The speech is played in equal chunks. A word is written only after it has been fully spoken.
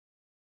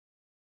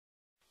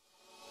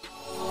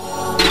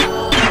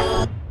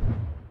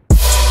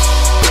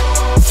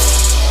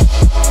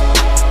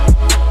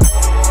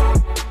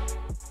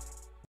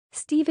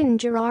Steven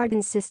Gerrard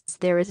insists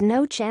there is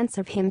no chance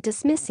of him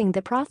dismissing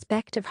the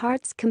prospect of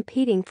Hearts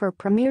competing for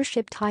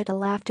Premiership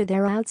title after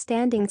their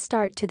outstanding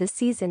start to the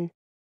season.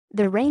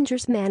 The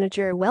Rangers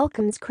manager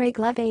welcomes Craig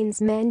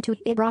Levein's men to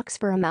Ibrox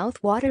for a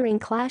mouth-watering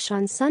clash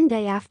on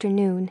Sunday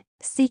afternoon,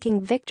 seeking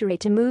victory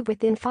to move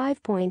within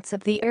 5 points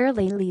of the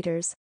early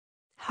leaders.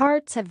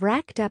 Hearts have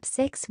racked up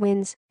 6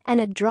 wins and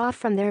a draw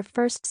from their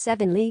first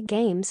 7 league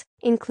games,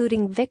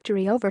 including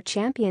victory over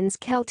champions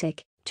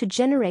Celtic, to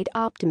generate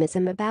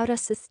optimism about a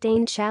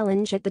sustained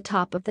challenge at the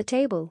top of the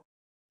table.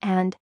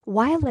 And,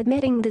 while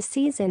admitting the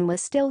season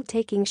was still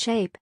taking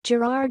shape,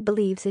 Gerrard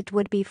believes it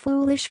would be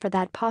foolish for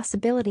that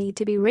possibility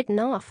to be written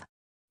off.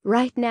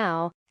 Right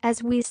now,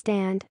 as we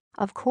stand,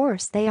 of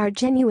course they are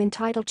genuine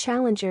title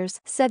challengers,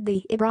 said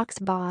the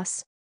Ibrox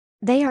boss.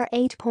 They are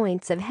 8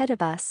 points ahead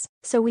of us,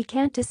 so we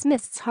can't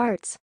dismiss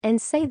Hearts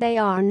and say they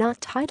are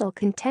not title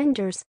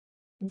contenders.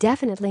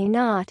 Definitely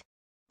not.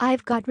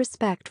 I've got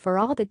respect for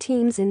all the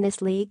teams in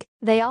this league,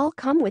 they all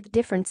come with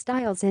different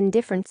styles and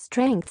different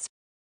strengths.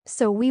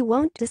 So we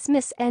won't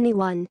dismiss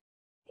anyone.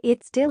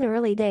 It's still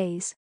early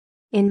days.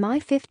 In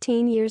my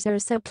 15 years or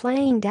so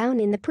playing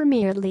down in the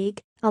Premier League,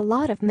 a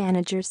lot of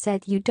managers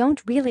said you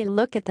don't really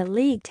look at the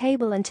league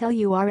table until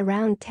you are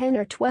around 10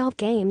 or 12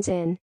 games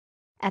in.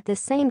 At the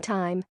same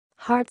time,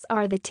 Hearts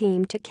are the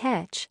team to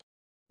catch.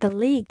 The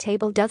league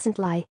table doesn't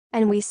lie,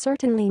 and we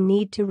certainly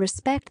need to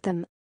respect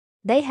them.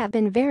 They have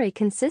been very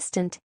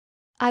consistent.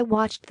 I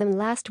watched them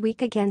last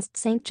week against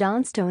St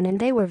Johnstone and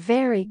they were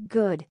very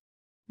good.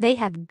 They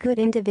have good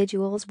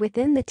individuals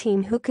within the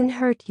team who can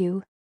hurt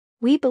you.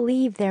 We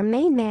believe their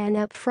main man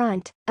up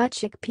front,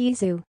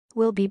 Pizu,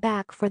 will be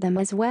back for them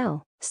as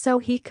well, so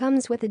he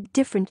comes with a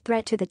different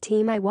threat to the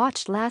team I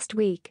watched last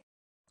week.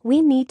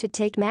 We need to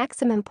take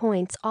maximum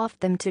points off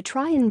them to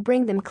try and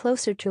bring them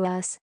closer to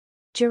us.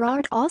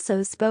 Gerrard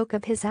also spoke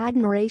of his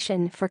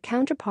admiration for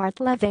counterpart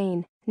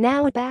Levein,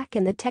 now back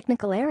in the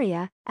technical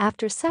area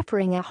after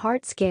suffering a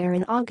heart scare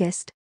in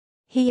August.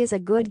 He is a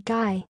good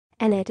guy,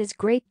 and it is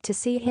great to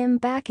see him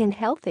back and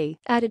healthy,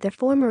 added the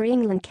former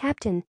England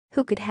captain,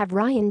 who could have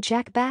Ryan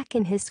Jack back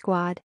in his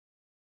squad.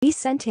 We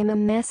sent him a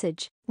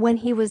message when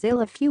he was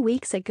ill a few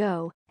weeks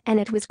ago, and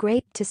it was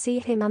great to see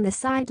him on the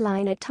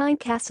sideline at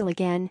Tynecastle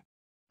again.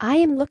 I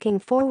am looking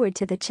forward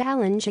to the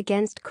challenge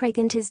against Craig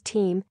and his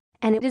team,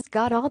 and it has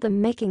got all the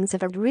makings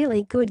of a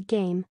really good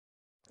game.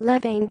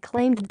 Levein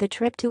claimed the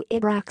trip to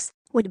Ibrox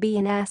would be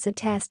an acid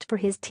test for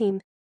his team.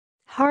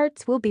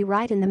 Hearts will be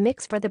right in the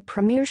mix for the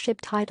Premiership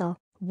title,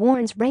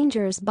 warns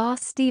Rangers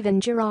boss Steven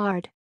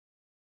Gerrard.